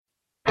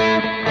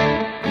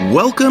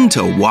Welcome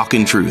to Walk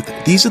in Truth.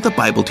 These are the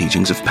Bible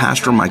teachings of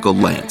Pastor Michael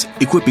Lance,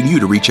 equipping you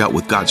to reach out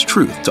with God's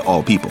truth to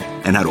all people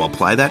and how to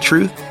apply that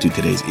truth to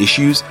today's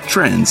issues,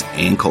 trends,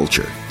 and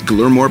culture. You can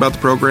learn more about the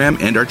program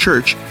and our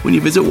church when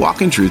you visit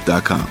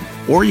walkintruth.com,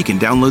 or you can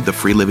download the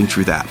free Living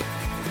Truth app.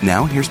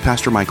 Now, here's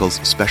Pastor Michael's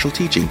special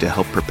teaching to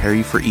help prepare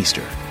you for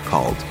Easter,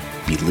 called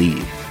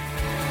Believe.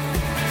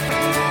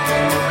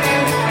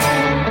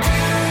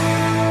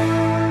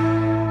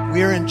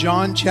 We are in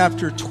John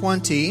chapter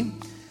 20.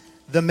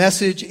 The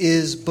message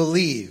is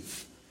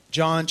Believe.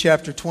 John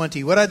chapter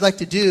 20. What I'd like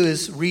to do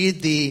is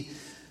read the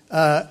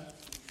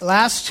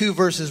last two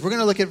verses. We're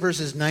going to look at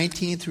verses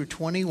 19 through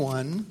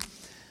 21.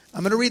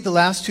 I'm going to read the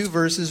last two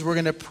verses. We're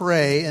going to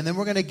pray, and then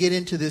we're going to get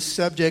into this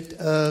subject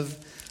of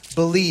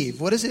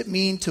believe. What does it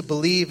mean to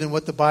believe in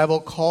what the Bible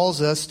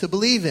calls us to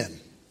believe in?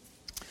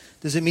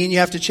 Does it mean you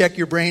have to check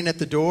your brain at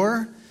the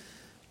door?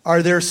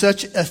 Are there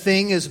such a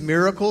thing as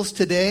miracles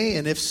today?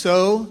 And if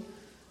so,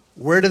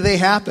 where do they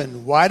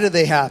happen? Why do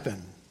they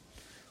happen?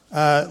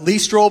 Lee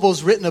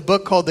Strobel's written a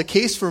book called The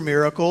Case for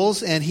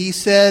Miracles, and he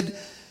said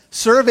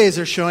surveys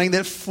are showing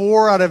that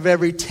 4 out of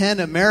every 10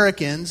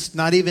 Americans,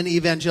 not even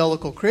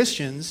evangelical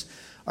Christians,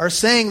 are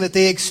saying that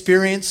they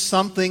experienced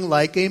something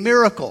like a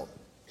miracle.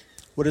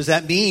 What does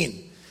that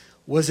mean?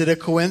 Was it a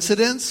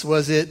coincidence?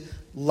 Was it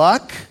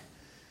luck?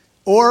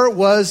 Or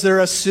was there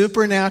a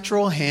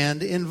supernatural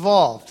hand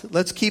involved?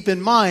 Let's keep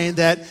in mind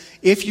that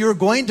if you're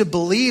going to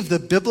believe the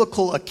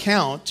biblical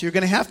account, you're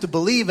going to have to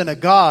believe in a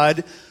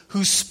God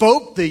who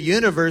spoke the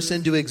universe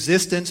into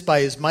existence by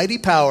his mighty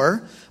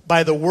power,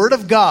 by the word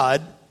of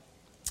God,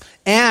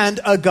 and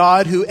a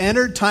God who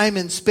entered time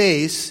and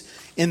space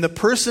in the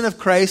person of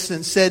Christ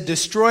and said,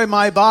 "Destroy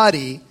my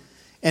body,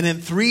 and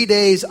in 3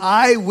 days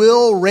I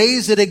will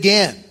raise it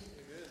again."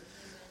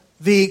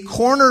 The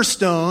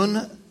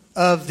cornerstone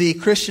of the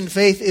Christian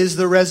faith is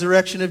the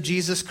resurrection of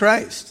Jesus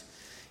Christ.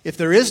 If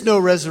there is no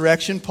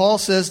resurrection, Paul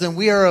says, then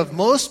we are of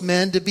most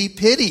men to be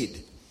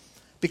pitied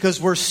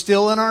because we're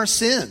still in our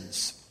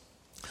sins.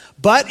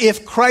 But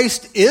if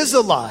Christ is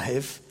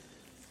alive,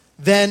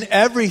 then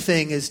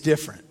everything is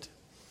different.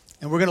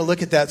 And we're going to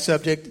look at that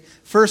subject.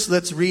 First,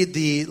 let's read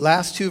the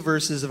last two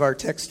verses of our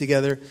text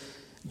together.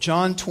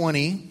 John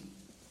 20,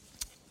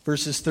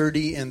 verses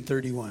 30 and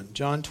 31.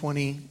 John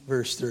 20,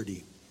 verse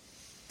 30.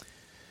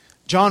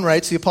 John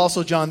writes, the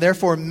Apostle John,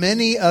 "Therefore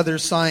many other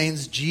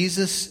signs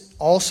Jesus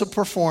also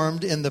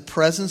performed in the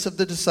presence of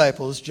the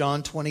disciples,"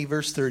 John 20,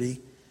 verse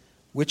 30,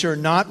 "which are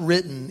not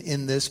written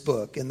in this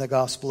book," in the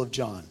Gospel of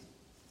John.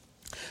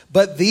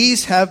 "But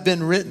these have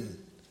been written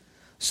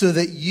so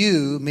that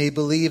you may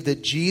believe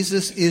that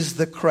Jesus is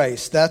the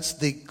Christ." That's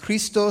the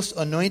Christos,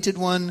 anointed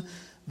one,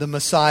 the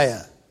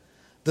Messiah,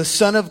 the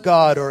Son of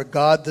God, or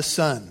God the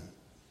Son.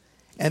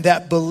 "And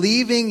that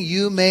believing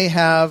you may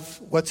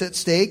have," what's at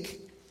stake?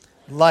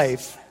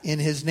 Life in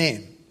his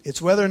name.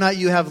 It's whether or not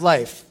you have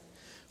life.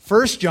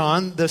 1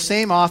 John, the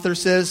same author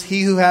says,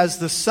 "He who has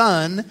the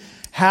Son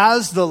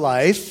has the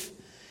life.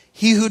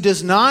 He who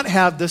does not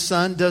have the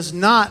Son does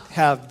not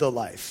have the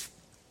life."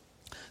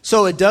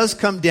 So it does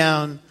come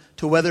down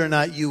to whether or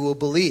not you will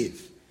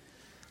believe.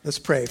 Let's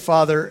pray.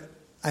 Father,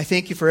 I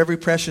thank you for every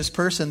precious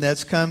person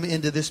that's come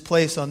into this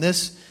place on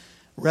this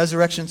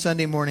Resurrection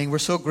Sunday morning. We're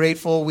so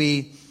grateful.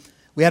 We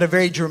had a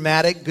very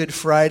dramatic Good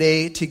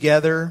Friday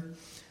together.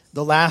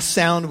 The last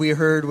sound we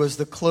heard was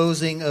the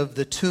closing of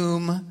the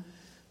tomb,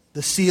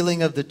 the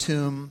sealing of the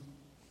tomb,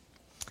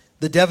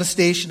 the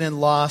devastation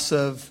and loss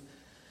of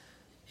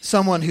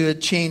someone who had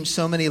changed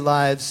so many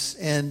lives,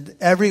 and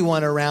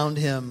everyone around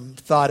him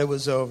thought it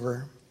was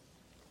over.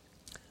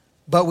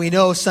 But we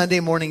know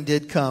Sunday morning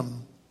did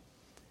come,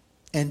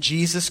 and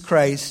Jesus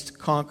Christ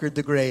conquered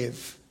the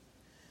grave.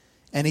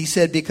 And he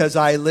said, "Because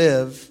I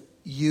live,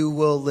 you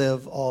will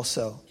live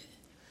also."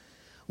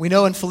 We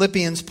know in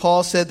Philippians,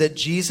 Paul said that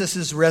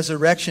Jesus'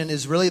 resurrection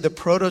is really the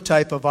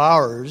prototype of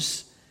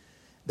ours,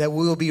 that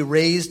we will be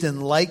raised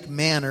in like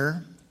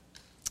manner,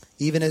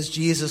 even as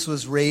Jesus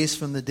was raised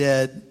from the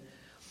dead.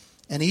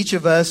 And each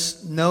of us,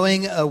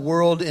 knowing a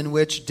world in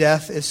which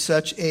death is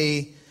such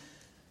a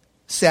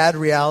sad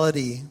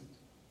reality,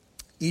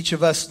 each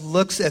of us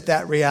looks at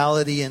that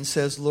reality and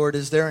says, "Lord,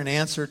 is there an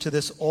answer to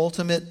this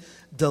ultimate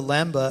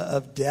dilemma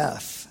of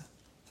death?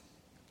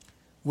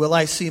 Will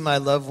I see my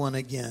loved one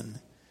again?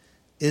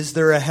 Is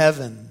there a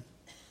heaven?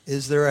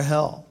 Is there a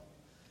hell?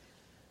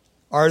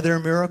 Are there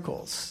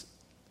miracles?"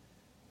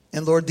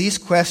 And Lord, these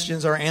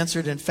questions are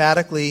answered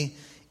emphatically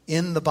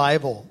in the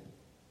Bible.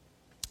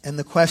 And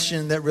the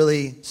question that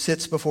really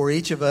sits before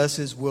each of us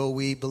is, will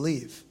we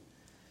believe?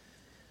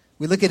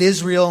 We look at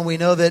Israel and we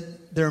know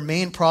that their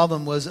main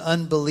problem was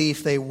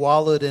unbelief. They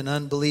wallowed in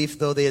unbelief,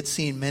 though they had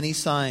seen many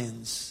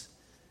signs.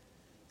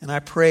 And I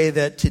pray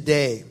that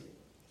today,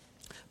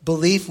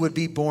 belief would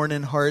be born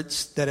in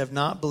hearts that have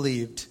not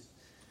believed.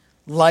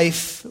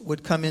 Life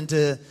would come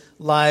into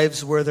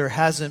lives where there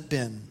hasn't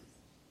been.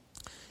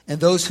 And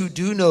those who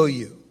do know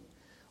you,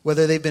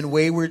 whether they've been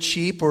wayward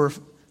sheep or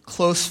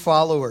close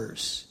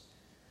followers,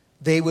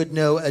 they would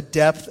know a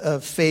depth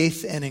of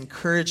faith and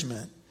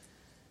encouragement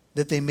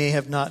that they may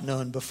have not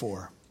known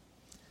before.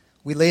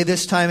 We lay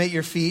this time at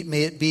your feet.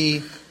 May it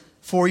be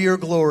for your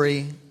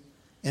glory,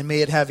 and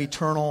may it have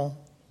eternal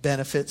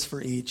benefits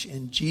for each.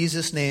 In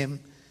Jesus' name,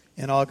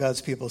 and all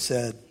God's people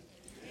said,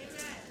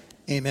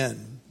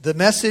 Amen. The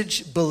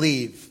message,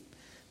 believe.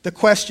 The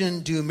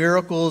question, do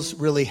miracles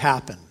really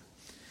happen?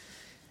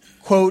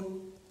 Quote,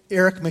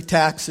 Eric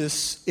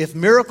Metaxas, if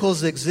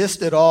miracles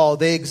exist at all,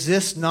 they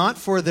exist not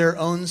for their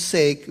own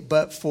sake,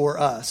 but for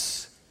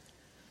us,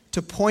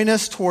 to point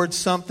us towards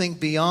something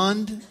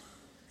beyond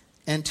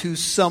and to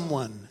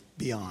someone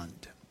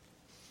beyond.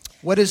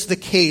 What is the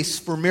case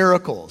for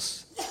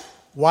miracles?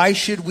 Why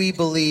should we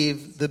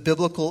believe the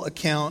biblical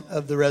account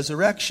of the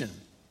resurrection?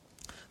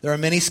 There are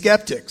many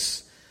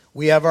skeptics.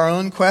 We have our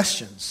own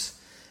questions.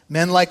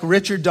 Men like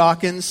Richard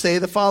Dawkins say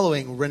the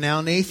following,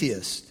 renowned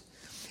atheist.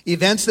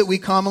 Events that we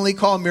commonly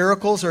call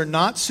miracles are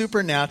not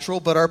supernatural,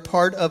 but are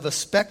part of a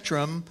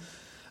spectrum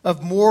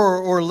of more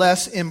or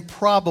less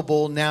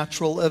improbable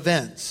natural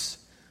events.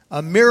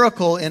 A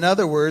miracle, in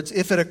other words,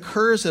 if it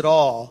occurs at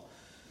all,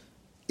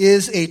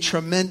 is a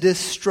tremendous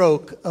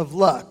stroke of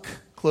luck,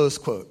 close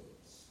quote.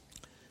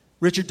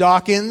 Richard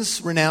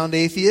Dawkins, renowned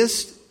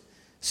atheist,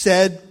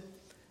 said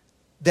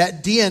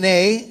that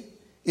DNA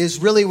is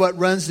really what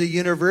runs the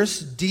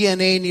universe.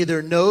 DNA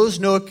neither knows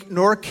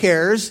nor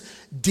cares.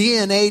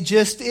 DNA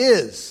just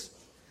is.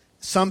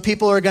 Some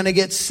people are going to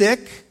get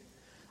sick.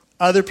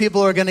 Other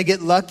people are going to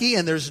get lucky.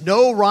 And there's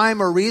no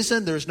rhyme or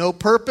reason. There's no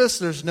purpose.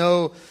 There's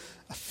no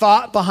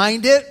thought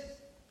behind it.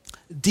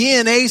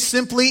 DNA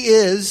simply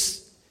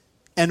is,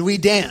 and we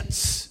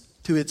dance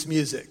to its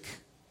music.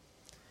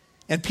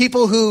 And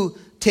people who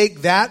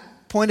take that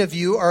point of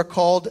view are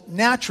called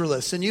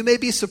naturalists. And you may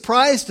be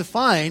surprised to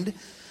find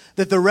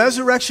that the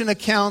resurrection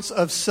accounts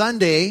of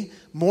Sunday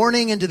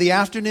morning into the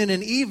afternoon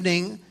and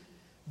evening,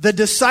 the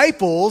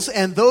disciples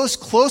and those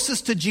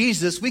closest to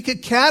Jesus, we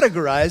could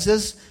categorize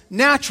as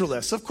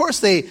naturalists. Of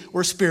course they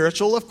were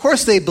spiritual. Of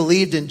course they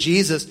believed in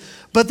Jesus.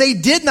 But they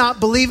did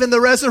not believe in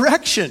the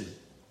resurrection.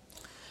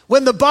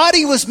 When the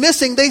body was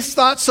missing, they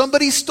thought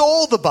somebody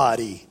stole the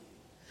body.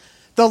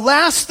 The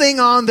last thing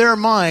on their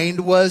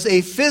mind was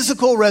a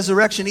physical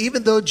resurrection,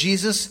 even though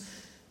Jesus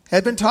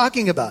had been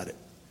talking about it.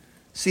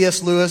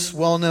 C.S. Lewis,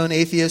 well-known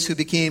atheist who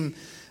became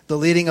the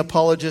leading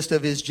apologist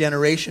of his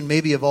generation,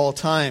 maybe of all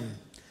time,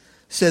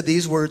 said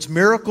these words,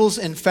 miracles,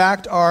 in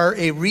fact, are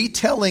a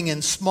retelling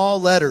in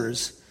small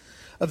letters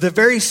of the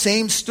very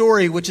same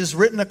story which is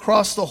written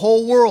across the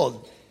whole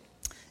world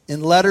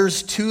in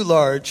letters too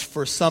large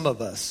for some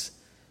of us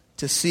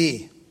to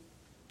see.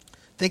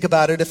 Think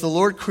about it. If the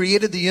Lord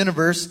created the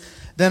universe,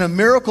 then a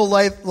miracle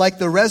like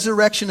the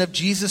resurrection of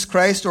Jesus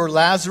Christ, or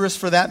Lazarus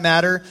for that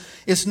matter,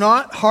 is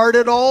not hard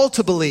at all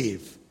to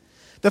believe.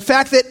 The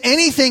fact that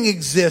anything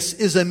exists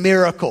is a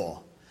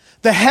miracle.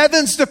 The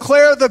heavens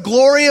declare the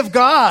glory of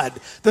God.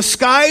 The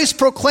skies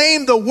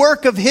proclaim the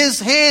work of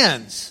His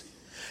hands.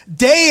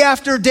 Day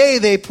after day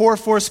they pour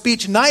forth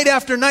speech. Night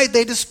after night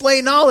they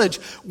display knowledge.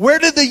 Where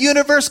did the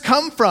universe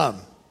come from?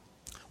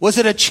 Was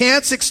it a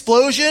chance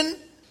explosion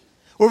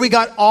where we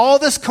got all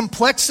this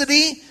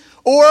complexity?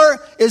 Or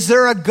is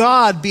there a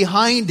God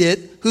behind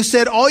it who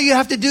said, all you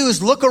have to do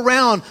is look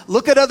around,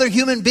 look at other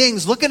human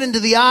beings, look into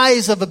the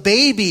eyes of a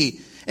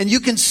baby, and you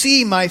can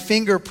see my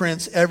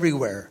fingerprints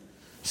everywhere.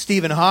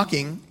 Stephen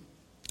Hawking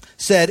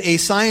said, a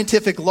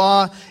scientific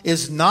law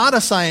is not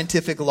a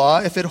scientific law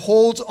if it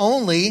holds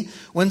only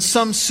when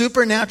some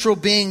supernatural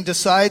being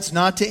decides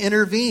not to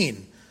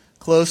intervene.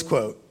 Close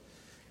quote.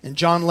 And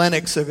John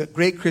Lennox, a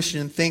great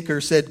Christian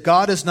thinker, said,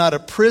 God is not a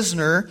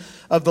prisoner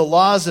of the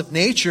laws of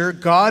nature.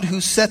 God,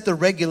 who set the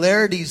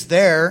regularities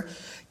there,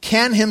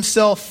 can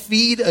Himself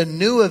feed a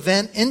new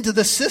event into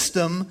the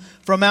system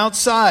from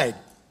outside.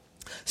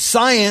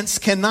 Science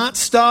cannot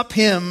stop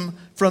Him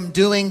from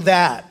doing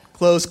that.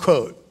 Close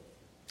quote.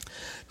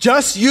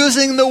 Just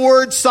using the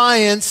word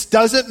science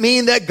doesn't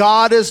mean that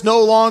God is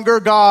no longer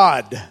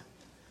God.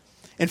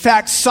 In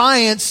fact,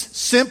 science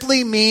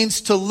simply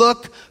means to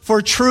look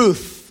for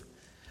truth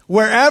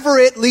wherever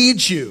it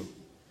leads you.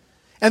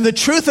 And the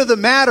truth of the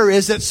matter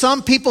is that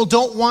some people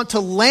don't want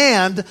to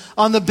land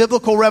on the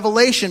biblical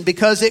revelation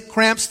because it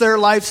cramps their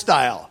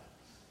lifestyle.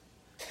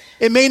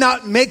 It may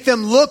not make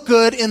them look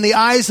good in the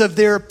eyes of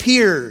their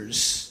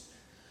peers.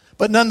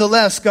 But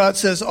nonetheless, God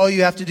says all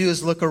you have to do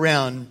is look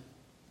around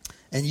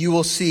and you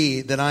will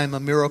see that I am a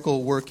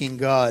miracle-working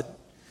God.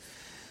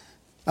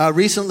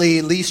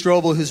 Recently, Lee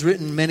Strobel, who's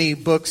written many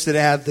books that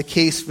have the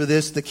case for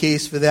this, the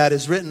case for that,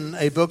 has written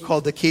a book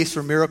called The Case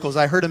for Miracles.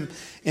 I heard him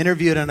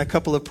interviewed on a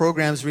couple of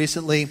programs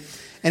recently,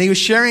 and he was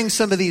sharing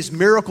some of these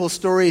miracle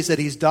stories that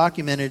he's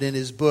documented in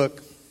his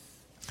book.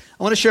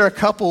 I want to share a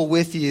couple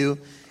with you,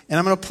 and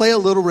I'm going to play a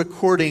little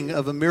recording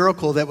of a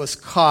miracle that was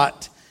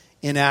caught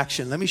in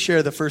action. Let me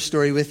share the first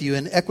story with you.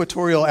 In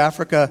Equatorial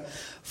Africa,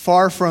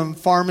 far from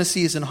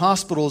pharmacies and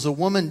hospitals, a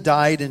woman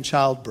died in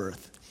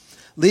childbirth,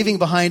 leaving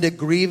behind a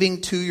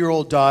grieving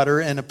 2-year-old daughter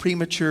and a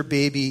premature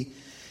baby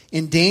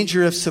in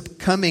danger of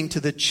succumbing to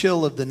the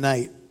chill of the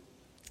night.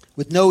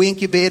 With no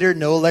incubator,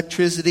 no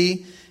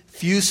electricity,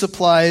 few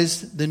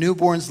supplies, the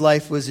newborn's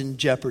life was in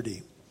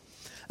jeopardy.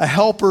 A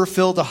helper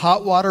filled a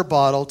hot water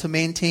bottle to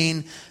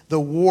maintain the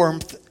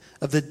warmth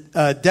of the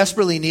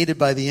desperately needed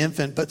by the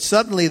infant, but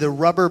suddenly the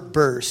rubber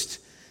burst.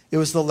 It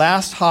was the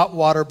last hot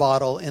water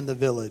bottle in the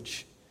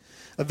village.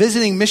 A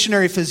visiting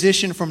missionary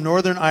physician from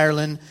Northern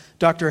Ireland,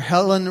 Dr.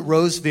 Helen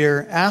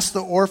Rosevear, asked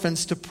the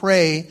orphans to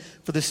pray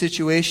for the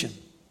situation.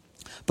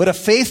 But a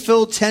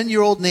faith-filled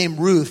 10-year-old named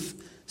Ruth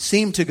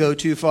seemed to go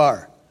too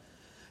far.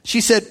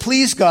 She said,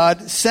 "Please,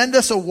 God, send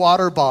us a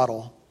water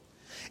bottle.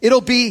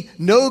 It'll be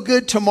no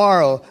good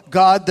tomorrow.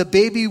 God, the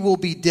baby will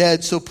be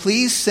dead, so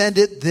please send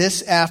it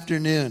this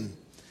afternoon."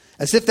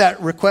 As if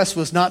that request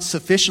was not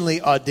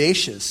sufficiently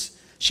audacious,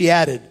 she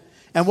added,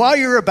 "And while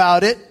you're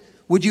about it,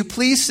 would you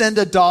please send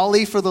a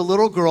dolly for the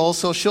little girl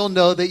so she'll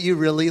know that you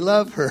really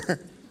love her?"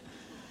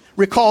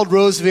 Recalled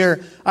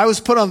Rosevear, "I was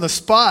put on the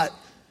spot.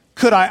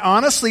 Could I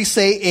honestly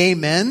say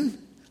amen?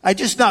 I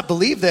just didn't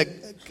believe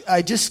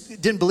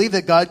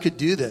that God could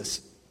do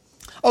this.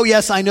 Oh,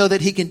 yes, I know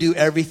that he can do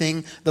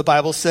everything. The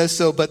Bible says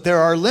so, but there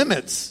are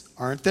limits,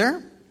 aren't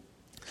there?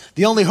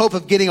 The only hope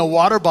of getting a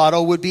water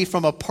bottle would be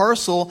from a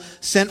parcel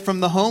sent from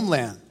the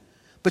homeland.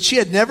 But she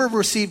had never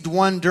received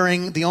one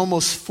during the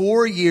almost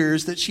 4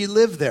 years that she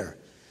lived there.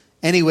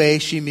 Anyway,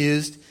 she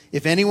mused,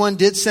 if anyone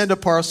did send a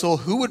parcel,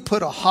 who would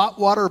put a hot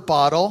water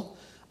bottle?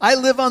 I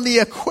live on the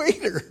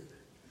equator."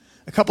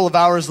 A couple of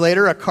hours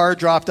later, a car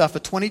dropped off a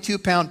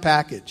 22-pound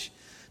package.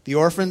 The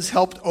orphans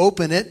helped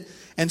open it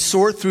and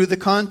sort through the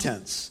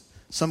contents.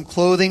 Some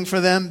clothing for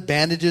them,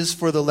 bandages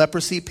for the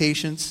leprosy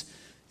patients,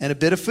 and a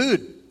bit of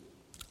food.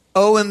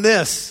 Oh, and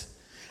this.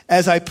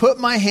 As I put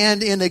my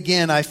hand in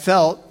again, I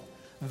felt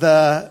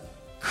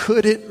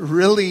could it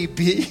really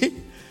be?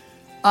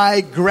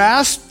 I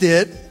grasped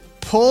it,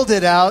 pulled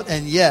it out,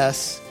 and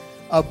yes,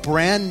 a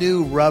brand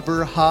new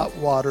rubber hot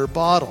water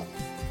bottle,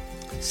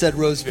 said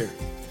Rosevear.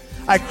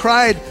 I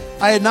cried.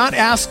 I had not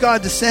asked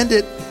God to send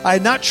it. I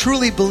had not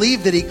truly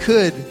believed that he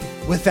could.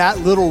 With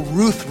that, little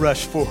Ruth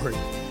rushed forward.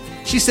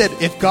 She said,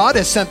 "If God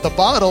has sent the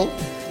bottle,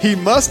 he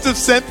must have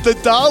sent the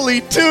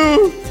dolly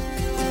too."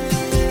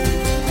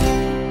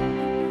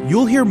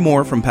 You'll hear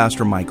more from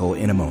Pastor Michael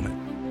in a moment.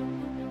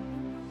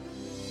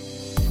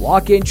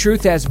 Walk in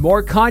Truth has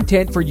more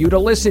content for you to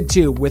listen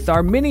to with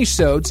our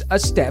mini-sodes A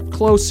Step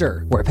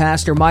Closer, where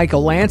Pastor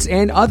Michael Lance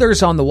and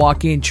others on the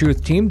Walk in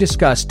Truth team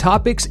discuss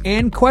topics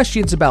and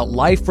questions about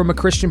life from a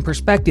Christian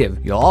perspective.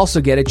 You'll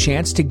also get a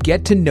chance to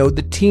get to know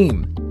the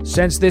team.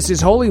 Since this is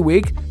Holy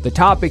Week, the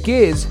topic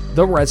is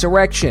the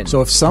resurrection.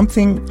 So if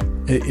something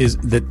is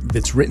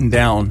that's written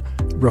down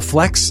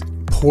reflects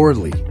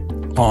poorly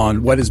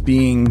on what is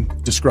being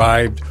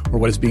described or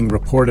what is being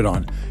reported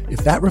on,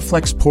 if that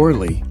reflects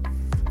poorly,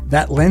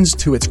 that lends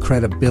to its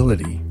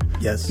credibility.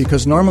 Yes.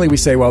 Because normally we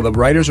say, well, the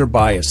writers are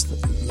biased.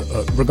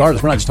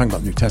 Regardless, we're not just talking about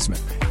the New Testament.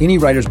 Any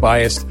writer's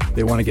biased,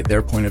 they want to get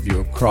their point of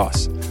view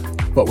across.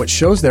 But what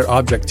shows their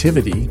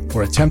objectivity,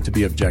 or attempt to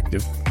be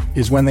objective,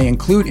 is when they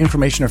include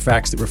information or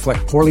facts that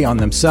reflect poorly on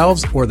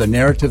themselves or the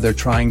narrative they're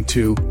trying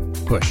to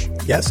push.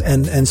 Yes,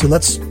 and so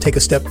let's take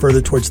a step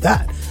further towards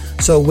that.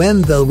 So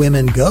when the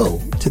women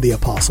go to the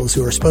apostles,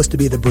 who are supposed to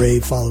be the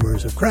brave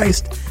followers of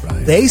Christ,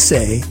 right, they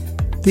say,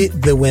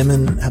 the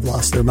women have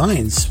lost their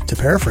minds, to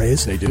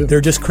paraphrase. They do. They're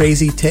just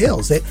crazy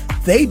tales.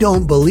 They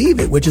don't believe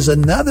it, which is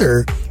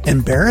another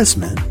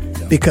embarrassment,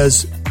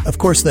 because, of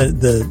course,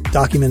 the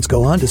documents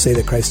go on to say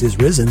that Christ is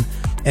risen,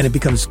 and it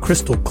becomes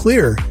crystal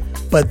clear.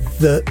 But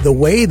the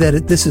way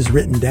that this is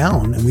written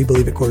down, and we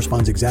believe it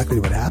corresponds exactly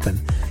to what happened,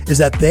 is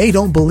that they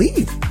don't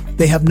believe.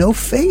 They have no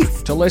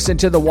faith. To listen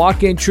to the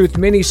Walk in Truth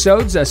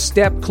mini-sodes A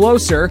Step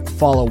Closer,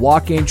 follow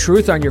Walk in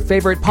Truth on your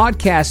favorite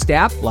podcast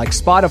app like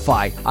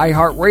Spotify,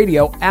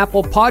 iHeartRadio,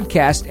 Apple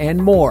Podcast,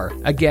 and more.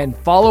 Again,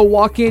 follow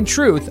Walk in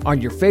Truth on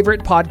your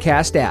favorite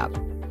podcast app.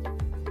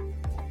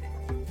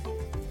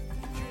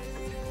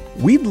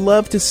 We'd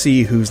love to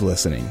see who's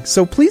listening,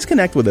 so please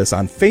connect with us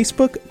on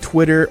Facebook,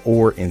 Twitter,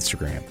 or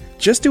Instagram.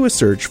 Just do a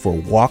search for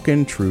Walk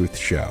in Truth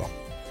Show.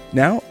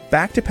 Now,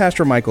 back to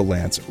Pastor Michael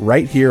Lance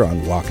right here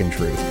on Walk in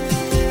Truth.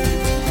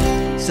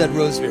 Said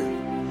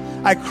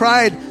Rosevear. I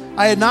cried.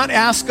 I had not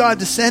asked God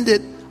to send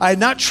it. I had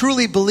not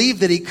truly believed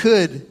that he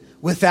could.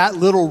 With that,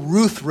 little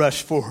Ruth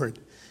rushed forward.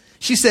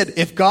 She said,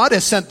 "If God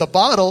has sent the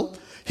bottle,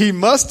 he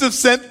must have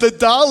sent the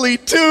dolly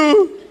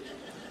too."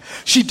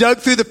 She dug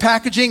through the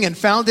packaging and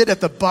found it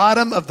at the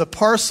bottom of the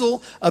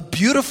parcel, a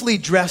beautifully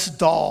dressed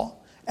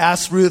doll.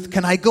 Asked Ruth,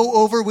 "Can I go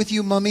over with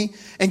you, Mommy,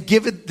 and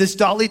give this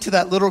dolly to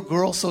that little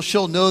girl so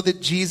she'll know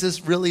that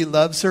Jesus really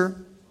loves her?"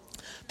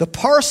 The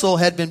parcel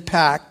had been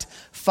packed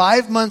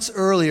 5 months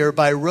earlier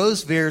by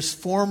Rosevear's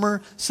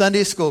former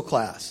Sunday school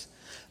class.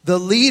 The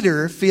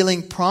leader,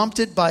 feeling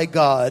prompted by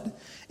God,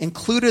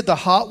 included the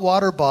hot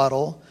water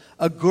bottle.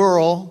 A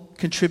girl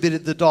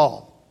contributed the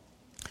doll.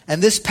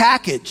 And this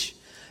package,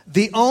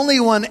 the only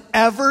one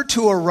ever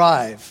to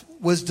arrive,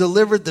 was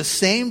delivered the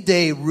same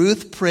day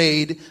Ruth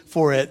prayed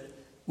for it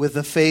with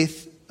the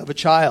faith of a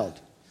child.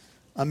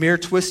 A mere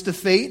twist of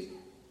fate,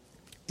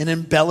 an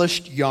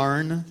embellished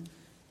yarn,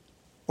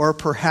 or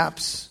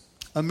perhaps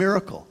a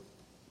miracle.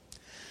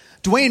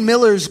 Dwayne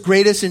Miller's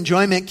greatest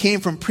enjoyment came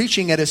from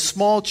preaching at his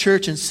small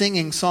church and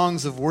singing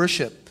songs of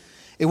worship.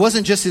 It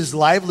wasn't just his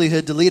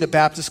livelihood to lead a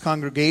Baptist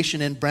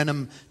congregation in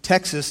Brenham,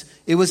 Texas.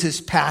 It was his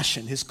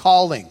passion, his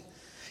calling,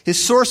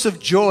 his source of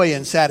joy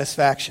and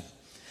satisfaction.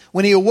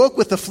 When he awoke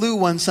with the flu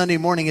one Sunday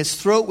morning, his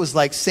throat was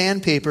like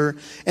sandpaper,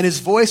 and his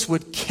voice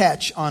would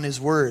catch on his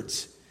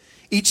words.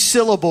 Each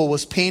syllable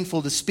was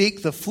painful to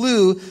speak. The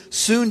flu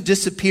soon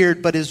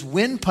disappeared, but his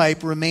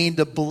windpipe remained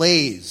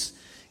ablaze,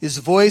 his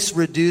voice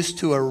reduced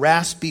to a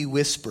raspy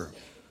whisper.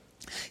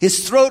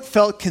 His throat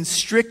felt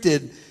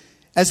constricted,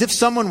 as if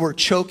someone were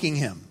choking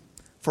him.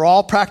 For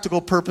all practical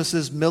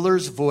purposes,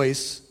 Miller's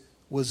voice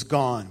was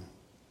gone.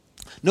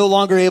 No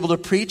longer able to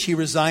preach, he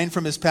resigned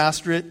from his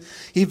pastorate.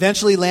 He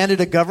eventually landed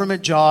a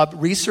government job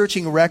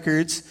researching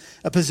records,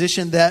 a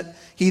position that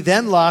he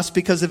then lost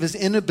because of his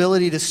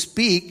inability to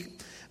speak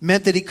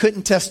meant that he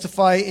couldn't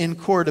testify in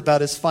court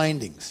about his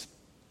findings.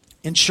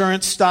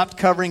 Insurance stopped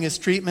covering his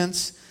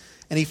treatments,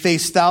 and he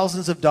faced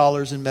thousands of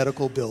dollars in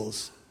medical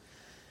bills.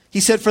 He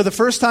said, "For the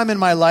first time in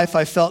my life,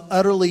 I felt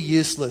utterly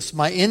useless.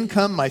 My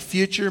income, my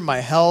future,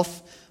 my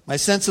health, my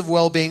sense of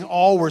well-being,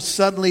 all were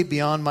suddenly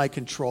beyond my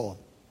control."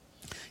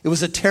 It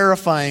was a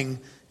terrifying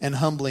and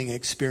humbling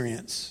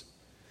experience.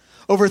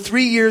 Over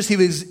 3 years,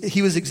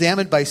 he was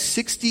examined by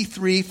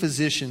 63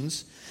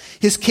 physicians.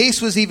 His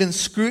case was even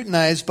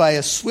scrutinized by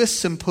a Swiss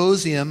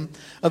symposium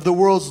of the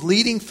world's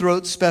leading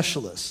throat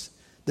specialists.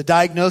 The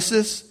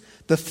diagnosis?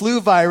 The flu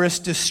virus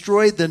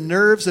destroyed the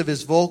nerves of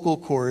his vocal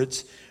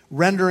cords,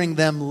 rendering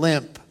them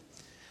limp.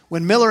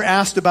 When Miller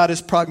asked about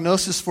his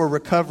prognosis for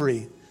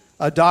recovery,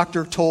 a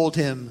doctor told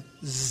him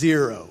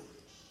 0.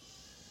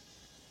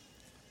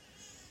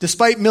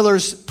 Despite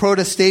Miller's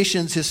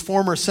protestations, his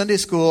former Sunday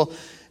school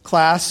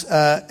class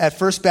at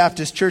First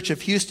Baptist Church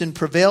of Houston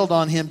prevailed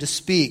on him to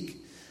speak.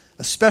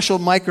 A special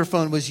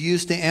microphone was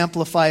used to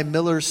amplify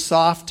Miller's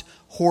soft,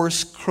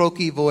 hoarse,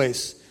 croaky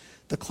voice.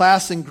 The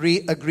class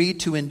agreed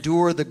to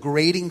endure the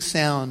grating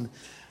sound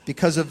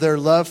because of their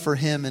love for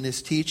him and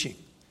his teaching.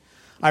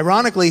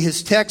 Ironically,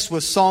 his text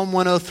was Psalm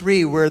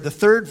 103, where the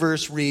 3rd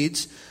verse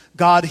reads,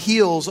 "God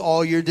heals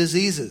all your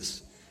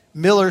diseases."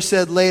 Miller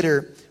said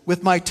later,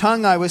 "With my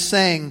tongue I was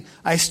saying,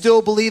 I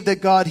still believe that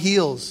God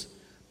heals.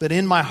 But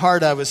in my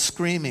heart I was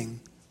screaming,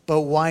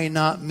 but why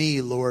not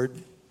me,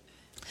 Lord?"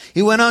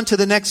 He went on to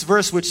the next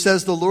verse, which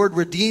says, "The Lord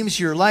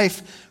redeems your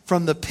life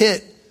from the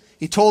pit."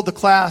 He told the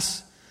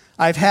class,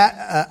 I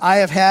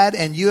have had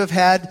and you have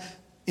had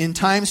in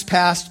times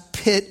past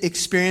pit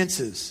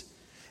experiences.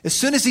 As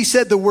soon as he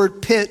said the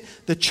word pit,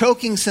 the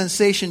choking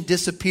sensation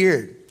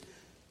disappeared.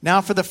 Now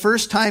for the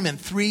first time in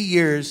 3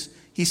 years,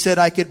 he said,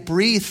 I could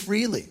breathe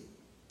freely.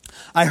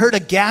 I heard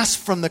a gasp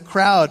from the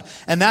crowd,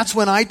 and that's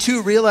when I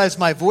too realized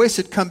my voice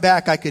had come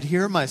back. I could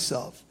hear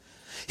myself.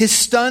 His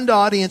stunned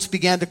audience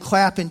began to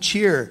clap and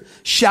cheer,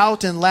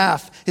 shout and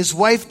laugh. His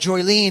wife,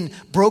 Joylene,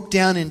 broke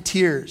down in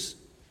tears.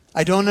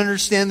 "I don't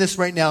understand this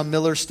right now,"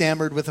 Miller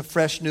stammered with a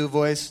fresh new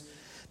voice.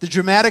 The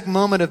dramatic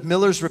moment of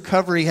Miller's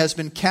recovery has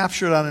been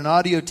captured on an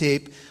audio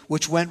tape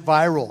which went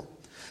viral.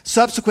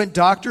 Subsequent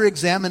doctor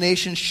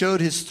examinations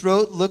showed his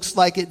throat looks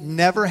like it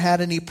never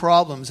had any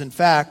problems. In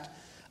fact,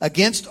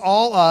 against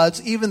all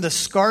odds, even the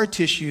scar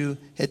tissue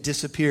had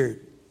disappeared.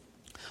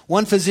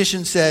 One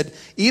physician said,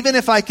 "Even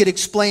if I could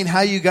explain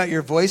how you got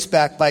your voice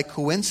back by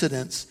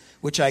coincidence,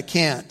 which I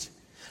can't,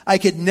 I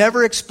could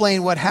never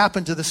explain what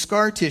happened to the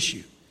scar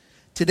tissue."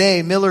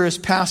 Today, Miller is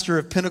pastor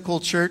of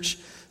Pinnacle Church,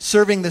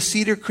 serving the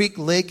Cedar Creek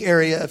Lake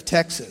area of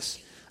Texas.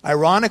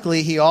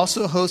 Ironically, he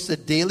also hosts a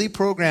daily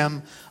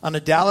program on a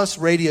Dallas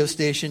radio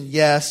station,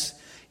 yes,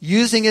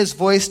 using his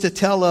voice to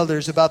tell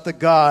others about the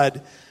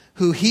God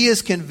who he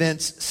is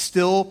convinced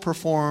still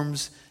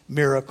performs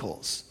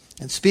miracles.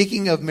 And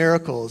speaking of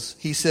miracles,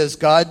 he says,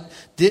 God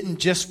didn't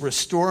just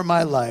restore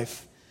my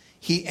life,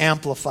 he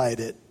amplified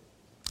it.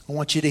 I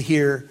want you to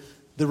hear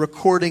the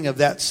recording of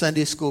that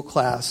Sunday school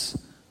class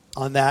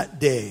on that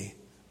day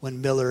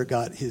when Miller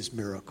got his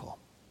miracle.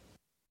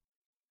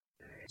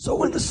 So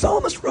when the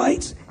psalmist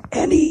writes,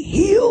 and he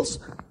heals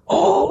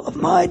all of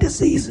my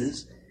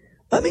diseases,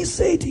 let me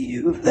say to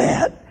you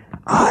that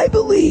I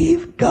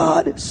believe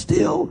God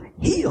still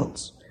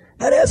heals.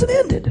 That hasn't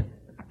ended.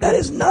 That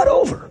is not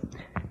over.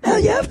 Now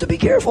you have to be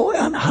careful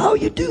on how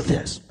you do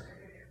this,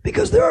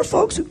 because there are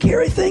folks who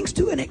carry things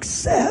to an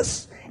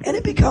excess and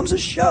it becomes a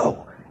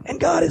show. And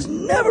God has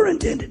never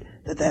intended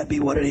that that be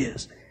what it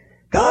is.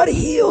 God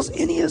heals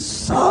in his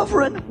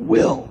sovereign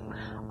will.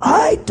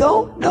 I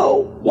don't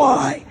know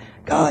why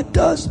God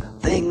does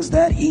things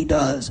that he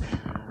does,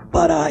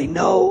 but I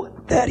know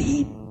that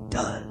he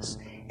does.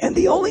 And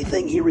the only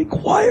thing he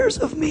requires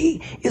of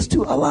me is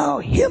to allow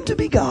him to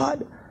be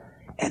God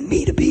and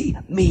me to be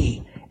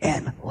me,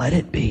 and let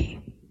it be.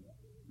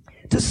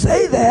 To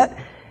say that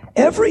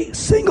every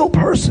single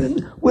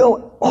person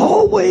will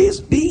always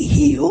be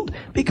healed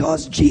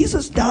because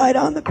Jesus died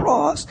on the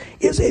cross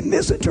is a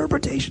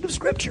misinterpretation of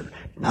Scripture.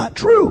 Not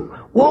true.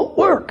 Won't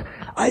work.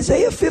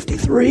 Isaiah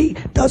 53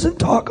 doesn't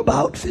talk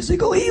about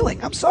physical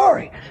healing. I'm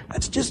sorry.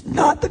 That's just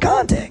not the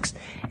context.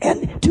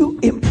 And to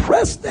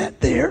impress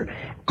that there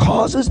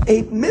causes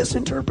a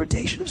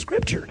misinterpretation of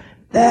Scripture.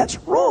 That's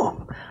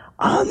wrong.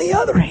 On the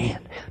other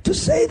hand, to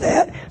say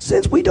that,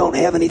 since we don't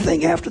have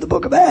anything after the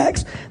book of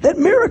Acts, that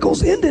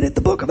miracles ended at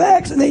the book of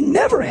Acts and they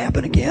never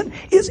happen again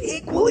is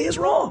equally as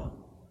wrong.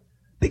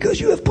 Because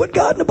you have put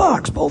God in a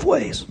box both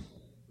ways.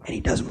 And he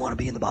doesn't want to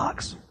be in the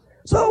box.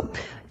 So,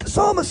 the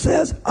psalmist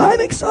says, I'm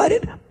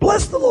excited.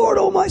 Bless the Lord,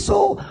 O my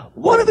soul.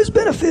 One of his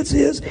benefits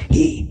is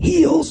he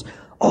heals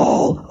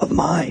all of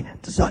my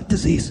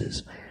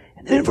diseases.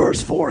 And then in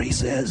verse 4 he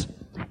says,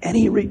 and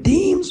he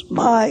redeems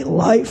my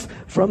life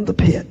from the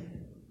pit.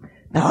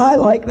 Now, I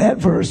like that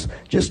verse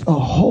just a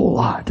whole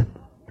lot.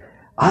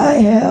 I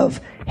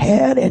have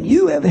had, and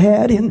you have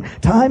had in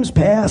times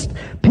past,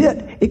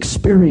 pit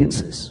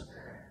experiences.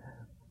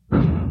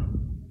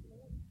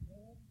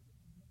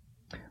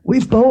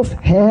 We've all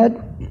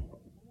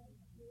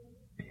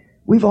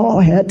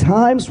had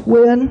times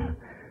when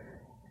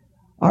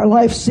our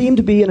life seemed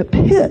to be in a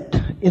pit,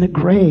 in a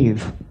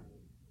grave.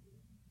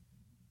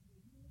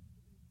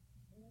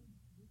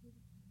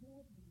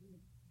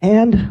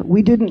 And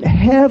we didn't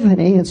have an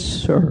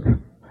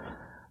answer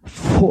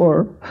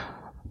for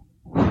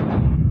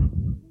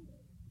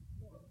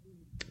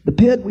the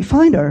pit we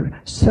find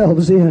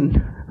ourselves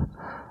in.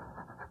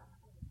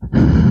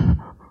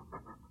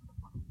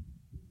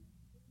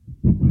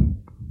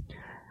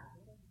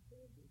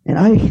 And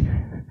I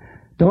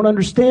don't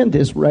understand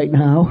this right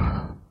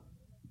now.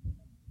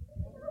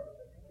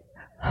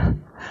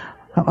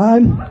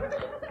 I'm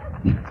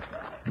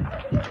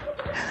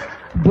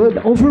but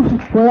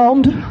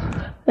overwhelmed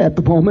at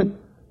the moment.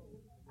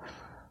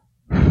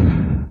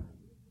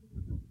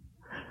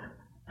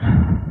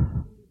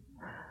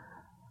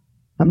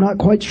 I'm not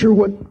quite sure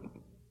what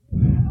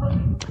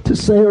to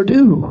say or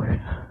do.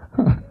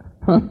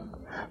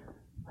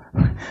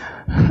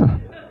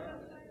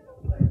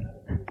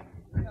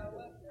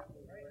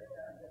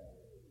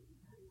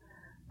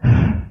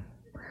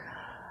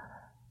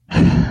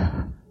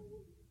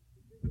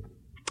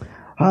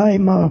 I'm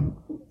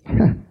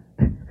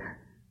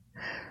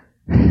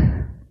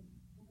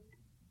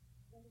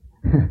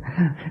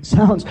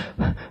sounds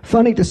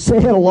funny to say,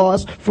 at a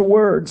loss for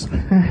words.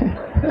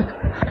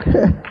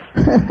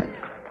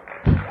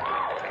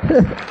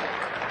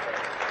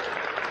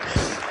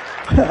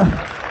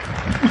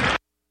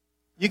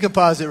 You can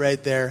pause it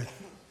right there.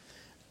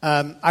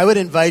 I would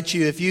invite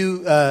you, if you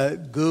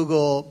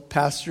Google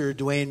Pastor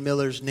Dwayne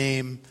Miller's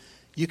name,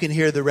 you can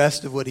hear the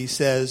rest of what he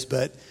says,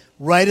 but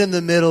right in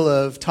the middle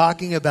of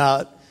talking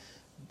about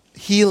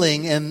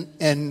healing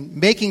and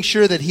making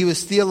sure that he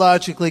was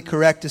theologically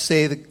correct to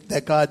say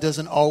that God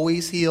doesn't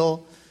always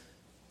heal,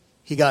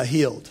 he got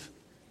healed.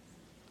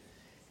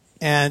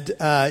 And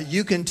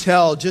you can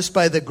tell just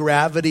by the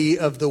gravity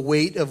of the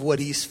weight of what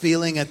he's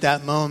feeling at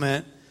that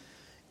moment.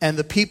 And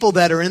the people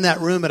that are in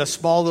that room at a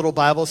small little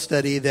Bible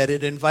study that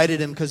had invited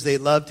him because they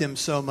loved him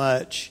so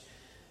much,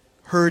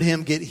 heard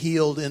him get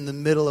healed in the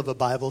middle of a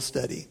Bible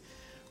study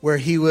where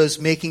he was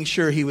making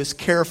sure he was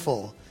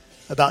careful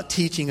about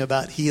teaching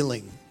about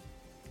healing.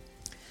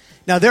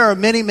 Now, there are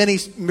many, many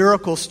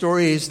miracle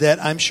stories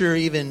that I'm sure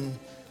even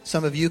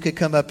some of you could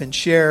come up and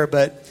share,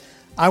 but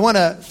I want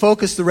to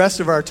focus the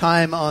rest of our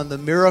time on the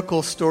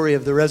miracle story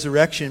of the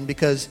resurrection,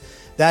 because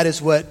that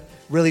is what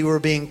really we're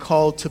being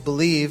called to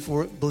believe.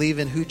 We believe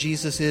in who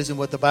Jesus is and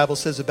what the Bible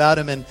says about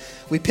him. And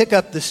we pick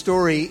up the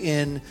story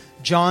in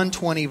John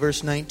 20,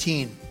 verse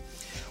 19.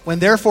 When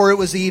therefore it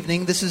was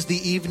evening, this is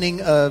the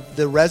evening of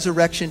the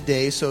resurrection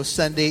day, so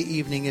Sunday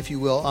evening, if you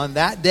will. On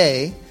that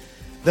day,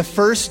 the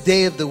first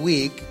day of the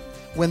week,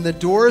 when the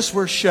doors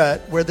were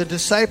shut, where the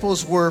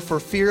disciples were for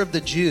fear of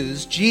the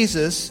Jews,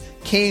 Jesus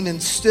came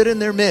and stood in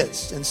their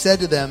midst and said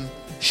to them,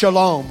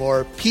 Shalom,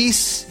 or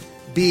peace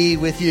be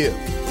with you.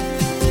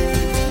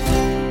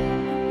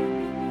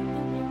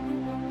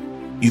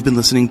 You've been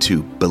listening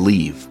to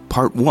Believe,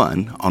 Part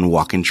 1 on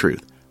Walk in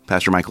Truth,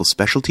 Pastor Michael's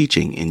special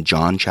teaching in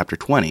John chapter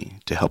 20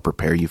 to help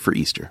prepare you for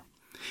Easter.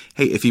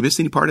 Hey, if you missed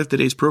any part of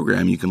today's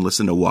program, you can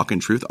listen to Walk in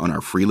Truth on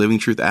our free Living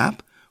Truth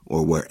app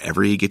or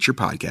wherever you get your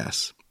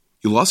podcasts.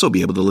 You'll also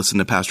be able to listen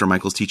to Pastor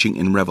Michael's teaching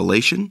in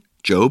Revelation,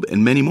 Job,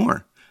 and many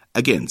more.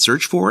 Again,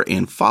 search for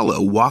and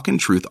follow Walk in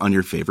Truth on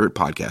your favorite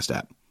podcast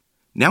app.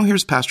 Now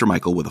here's Pastor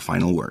Michael with a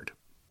final word.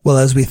 Well,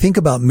 as we think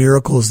about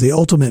miracles, the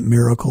ultimate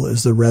miracle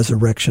is the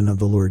resurrection of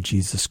the Lord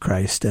Jesus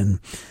Christ. And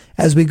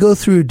as we go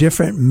through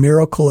different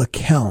miracle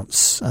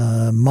accounts,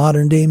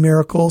 modern day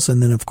miracles,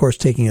 and then of course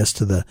taking us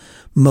to the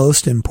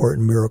most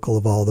important miracle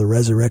of all, the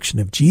resurrection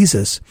of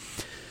Jesus.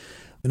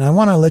 And I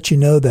want to let you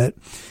know that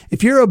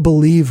if you're a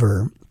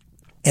believer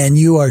and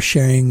you are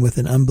sharing with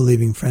an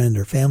unbelieving friend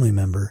or family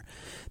member,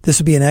 this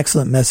would be an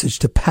excellent message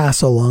to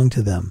pass along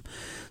to them.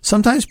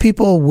 Sometimes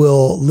people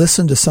will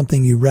listen to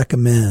something you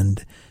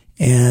recommend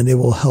and it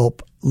will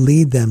help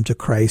lead them to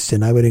Christ.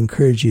 And I would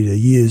encourage you to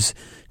use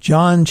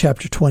John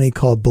chapter 20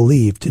 called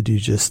Believe to do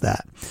just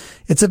that.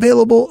 It's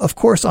available, of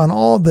course, on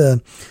all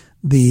the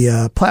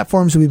the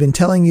platforms we've been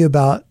telling you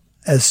about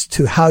as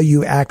to how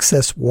you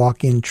access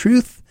Walk in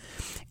Truth.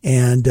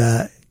 And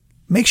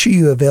make sure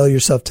you avail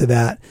yourself to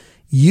that.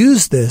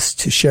 Use this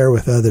to share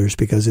with others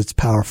because it's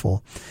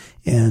powerful.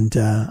 And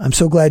I'm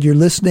so glad you're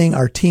listening.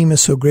 Our team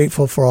is so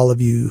grateful for all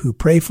of you who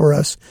pray for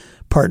us,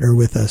 partner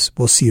with us.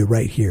 We'll see you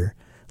right here,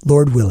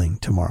 Lord willing,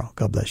 tomorrow.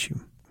 God bless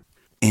you.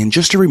 And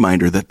just a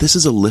reminder that this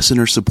is a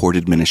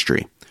listener-supported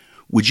ministry.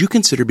 Would you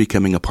consider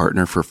becoming a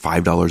partner for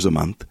 $5 a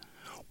month?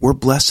 We're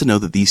blessed to know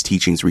that these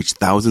teachings reach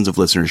thousands of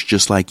listeners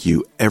just like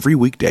you every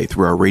weekday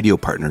through our radio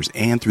partners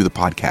and through the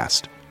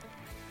podcast.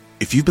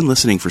 If you've been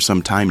listening for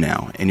some time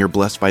now and you're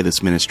blessed by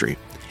this ministry,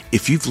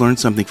 if you've learned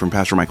something from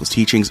Pastor Michael's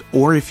teachings,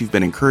 or if you've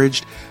been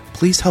encouraged,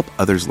 please help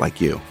others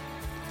like you.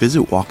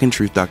 Visit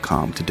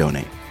walkintruth.com to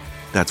donate.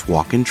 That's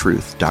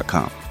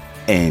walkintruth.com.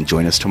 And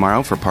join us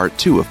tomorrow for part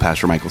 2 of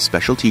Pastor Michael's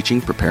special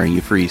teaching preparing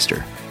you for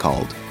Easter,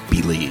 called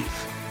Believe.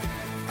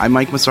 I'm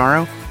Mike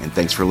Massaro, and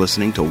thanks for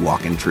listening to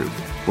Walk in Truth,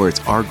 where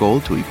it's our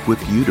goal to equip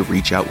you to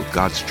reach out with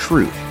God's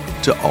truth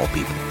to all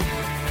people.